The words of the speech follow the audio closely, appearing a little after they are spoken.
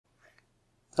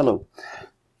Hello.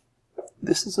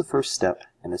 This is the first step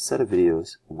in a set of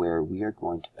videos where we are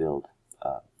going to build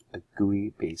a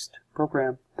GUI-based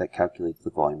program that calculates the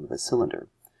volume of a cylinder.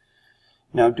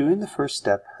 Now, doing the first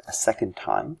step a second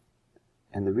time,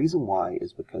 and the reason why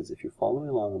is because if you're following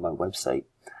along on my website,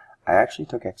 I actually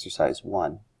took exercise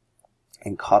 1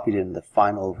 and copied in the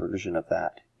final version of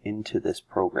that into this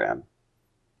program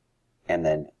and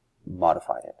then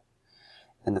modified it.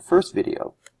 In the first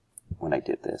video, when I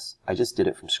did this, I just did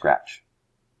it from scratch.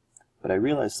 But I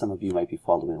realized some of you might be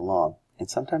following along, and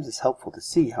sometimes it's helpful to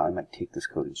see how I might take this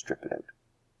code and strip it out.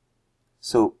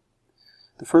 So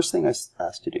the first thing I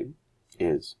asked to do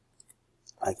is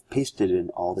I've pasted in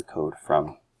all the code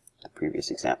from the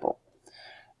previous example.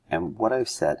 And what I've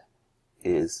said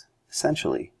is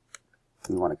essentially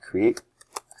we want to create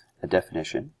a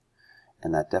definition,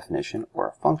 and that definition or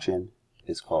a function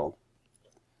is called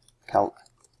calc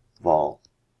vol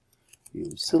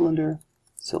cylinder.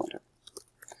 So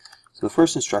the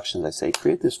first instruction is I say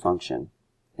create this function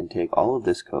and take all of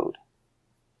this code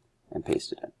and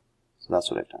paste it in. So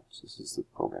that's what I've done. So this is the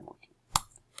program working.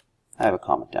 I have a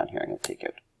comment down here I'm going to take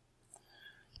out.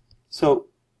 So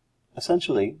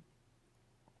essentially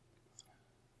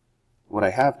what I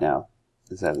have now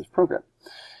is I have this program.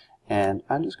 And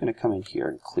I'm just going to come in here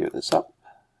and clear this up.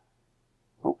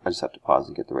 Oh, I just have to pause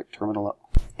and get the right terminal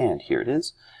up. And here it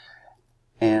is.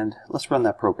 And let's run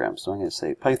that program. So I'm going to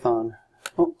say Python,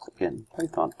 click in,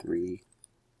 Python 3,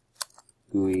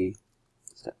 GUI,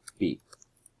 step B.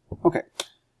 Okay,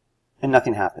 and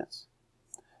nothing happens.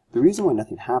 The reason why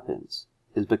nothing happens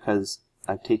is because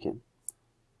I've taken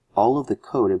all of the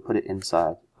code and put it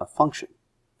inside a function.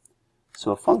 So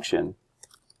a function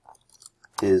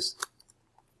is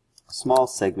a small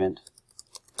segment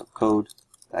of code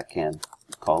that can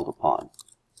be called upon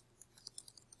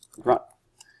and run.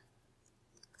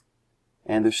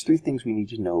 And there's three things we need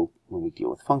to know when we deal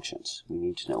with functions. We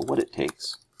need to know what it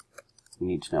takes, we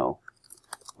need to know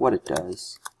what it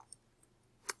does,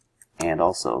 and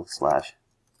also slash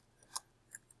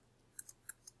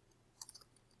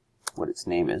what its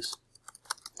name is,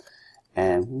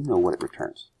 and we know what it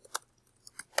returns.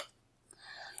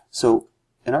 So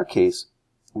in our case,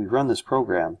 we run this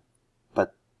program,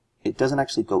 but it doesn't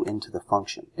actually go into the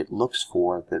function. It looks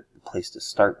for the place to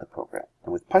start the program.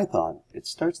 And with Python, it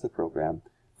starts the program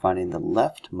finding the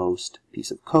leftmost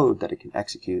piece of code that it can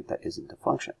execute that isn't a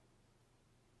function.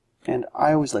 And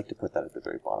I always like to put that at the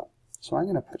very bottom. So I'm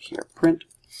going to put here print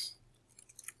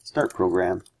start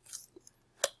program,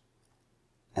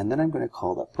 and then I'm going to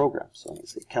call that program. So I'm going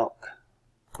to say calc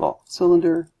vol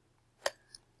cylinder,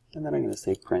 and then I'm going to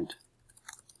say print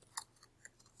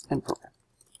end program.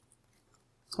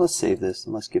 So let's save this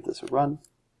and let's give this a run.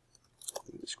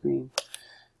 Leave the screen.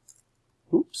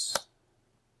 Oops.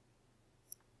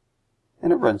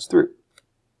 And it runs through.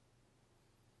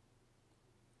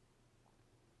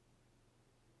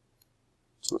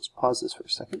 So let's pause this for a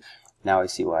second. Now I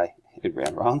see why it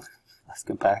ran wrong. Let's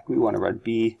come back. We want to run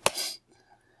B.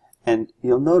 And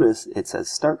you'll notice it says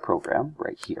start program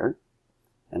right here.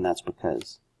 And that's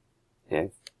because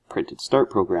I've printed start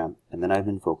program and then I've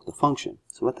invoked the function.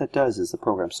 So what that does is the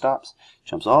program stops,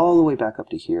 jumps all the way back up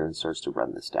to here and starts to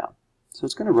run this down. So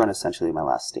it's going to run essentially my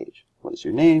last stage. What is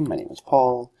your name? My name is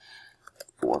Paul.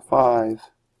 4, 5.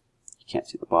 You can't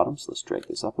see the bottom, so let's drag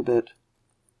this up a bit.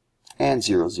 And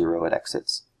 0, 0, it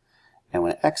exits. And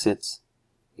when it exits,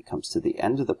 it comes to the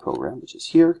end of the program, which is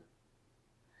here.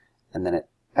 And then it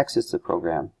exits the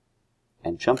program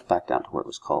and jumps back down to where it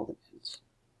was called and ends.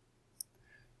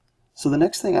 So the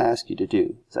next thing I ask you to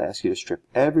do is I ask you to strip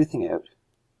everything out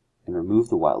and remove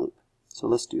the while loop. So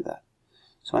let's do that.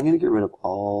 So I'm going to get rid of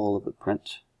all of the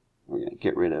print. We're going to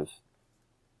get rid of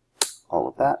all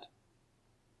of that.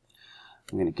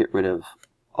 I'm going to get rid of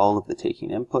all of the taking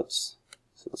inputs.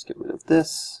 So let's get rid of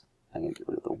this. I'm going to get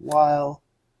rid of the while.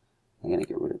 I'm going to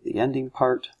get rid of the ending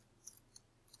part.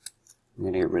 I'm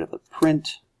going to get rid of the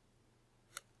print.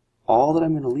 All that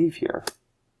I'm going to leave here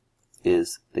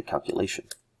is the calculation.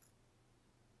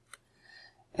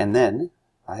 And then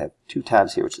I have two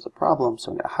tabs here, which is a problem,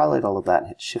 so I'm going to highlight all of that and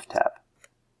hit Shift Tab.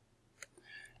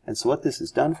 And so what this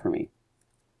has done for me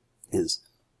is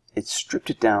it's stripped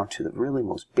it down to the really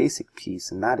most basic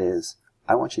piece, and that is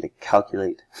I want you to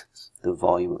calculate the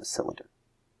volume of a cylinder.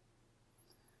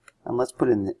 And let's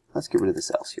get rid of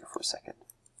this else here for a second,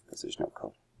 because there's no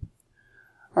code.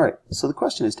 Alright, so the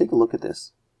question is, take a look at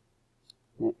this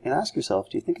and ask yourself,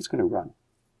 do you think it's going to run?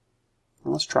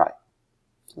 And let's try.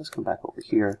 So let's come back over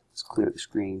here, let's clear the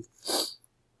screen,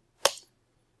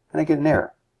 and I get an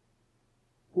error.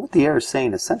 What the error is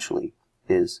saying essentially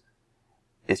is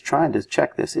it's trying to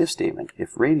check this if statement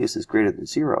if radius is greater than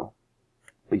 0,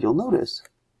 but you'll notice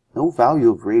no value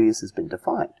of radius has been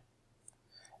defined.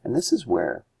 And this is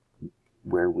where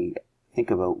we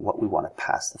think about what we want to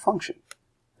pass the function.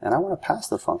 And I want to pass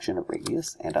the function a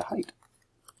radius and a height.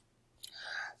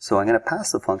 So I'm going to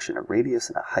pass the function a radius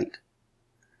and a height.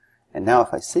 And now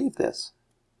if I save this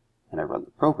and I run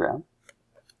the program,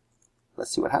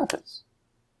 let's see what happens.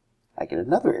 I get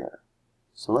another error.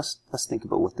 So let's think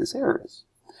about what this error is.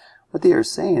 What the error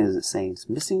is saying is it's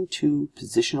missing two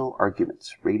positional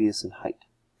arguments, radius and height.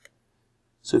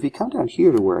 So if you come down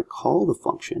here to where I call the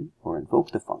function or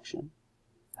invoke the function,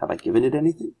 have I given it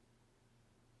anything?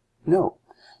 No.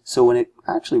 So when it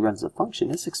actually runs the function,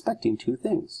 it's expecting two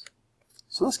things.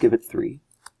 So let's give it 3,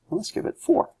 and let's give it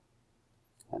 4.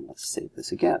 And let's save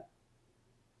this again.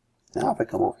 Now if I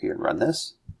come over here and run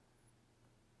this,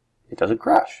 it doesn't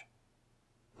crash,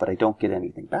 but I don't get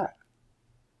anything back.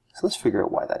 So let's figure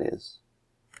out why that is.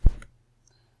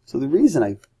 So the reason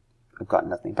I've gotten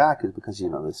nothing back is because you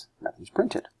notice nothing's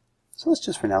printed. So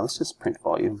for now, let's just print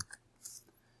volume.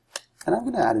 And I'm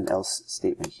going to add an else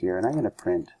statement here, and I'm going to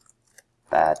print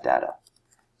bad data.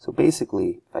 So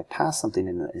basically, if I pass something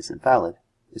in that is invalid,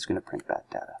 it's going to print bad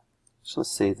data. So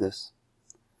let's save this.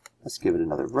 Let's give it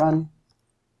another run.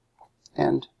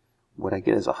 And what I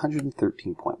get is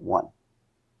 113.1.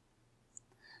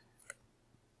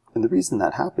 And the reason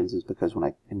that happens is because when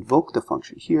I invoke the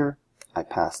function here, I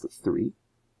pass the 3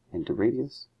 into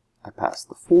radius, I pass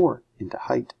the 4 into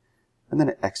height, and then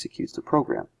it executes the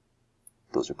program.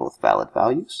 Those are both valid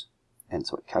values, and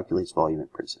so it calculates volume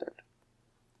and prints it out.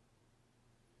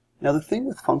 Now the thing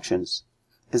with functions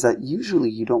is that usually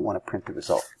you don't want to print the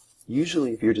result.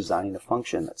 Usually if you're designing a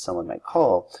function that someone might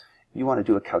call, you want to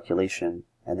do a calculation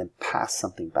and then pass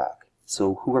something back.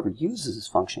 So whoever uses this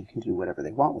function can do whatever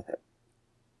they want with it.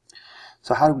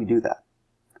 So how do we do that?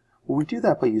 Well, we do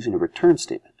that by using a return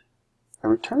statement. A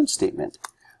return statement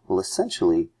will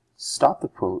essentially stop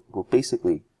will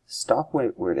basically stop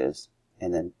where it is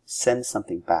and then send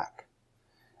something back.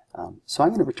 So I'm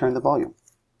going to return the volume.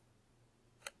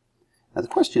 Now the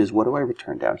question is, what do I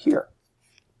return down here?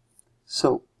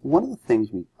 So one of the things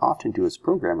we often do as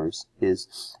programmers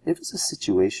is, if it's a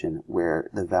situation where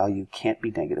the value can't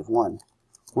be -1,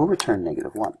 we'll return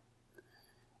 -1.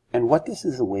 And what this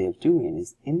is a way of doing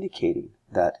is indicating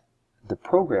that the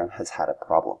program has had a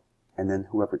problem, and then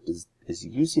whoever is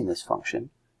using this function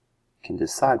can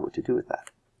decide what to do with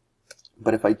that.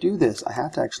 But if I do this, I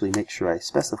have to actually make sure I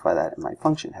specify that in my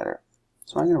function header.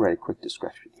 So I'm going to write a quick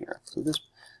description here. So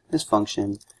this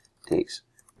function takes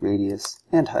radius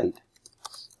and height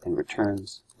and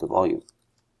returns the volume.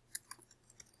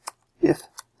 If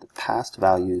the passed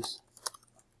values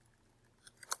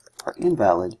are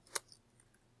invalid,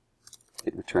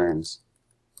 it returns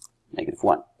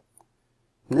 -1.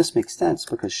 And this makes sense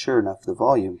because sure enough, the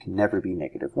volume can never be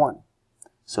 -1.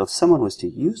 So if someone was to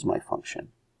use my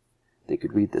function, they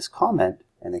could read this comment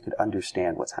and they could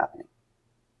understand what's happening.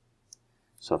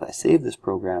 So if I save this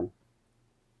program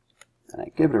and I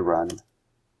give it a run,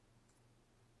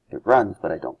 it runs,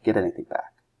 but I don't get anything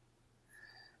back.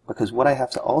 Because what I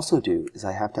have to also do is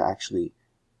I have to actually,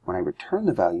 when I return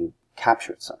the value,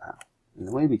 capture it somehow. And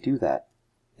the way we do that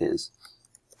is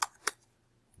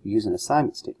we use an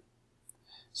assignment statement.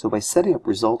 So by setting up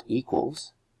result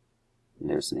equals, and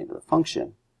there's the name of the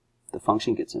function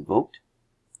gets invoked,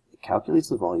 it calculates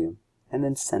the volume, and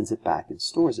then sends it back and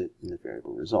stores it in the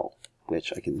variable result,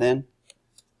 which I can then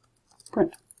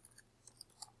print.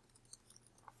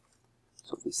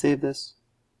 So if we save this,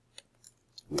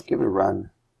 and we give it a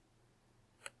run,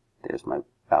 there's my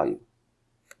value.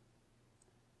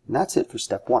 And that's it for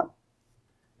step 1.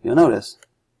 You'll notice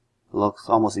it looks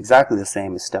almost exactly the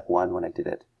same as step 1 when I did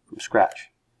it from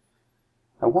scratch.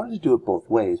 I wanted to do it both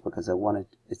ways because I wanted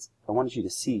you to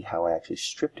see how I actually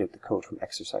stripped out the code from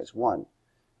exercise 1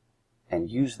 and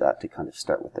use that to kind of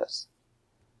start with this.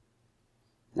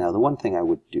 Now the one thing I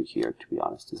would do here, to be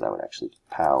honest, is I would actually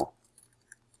pow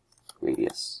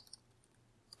radius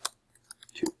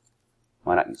 2.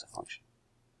 Why not use a function?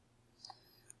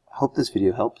 I hope this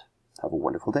video helped. Have a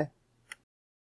wonderful day.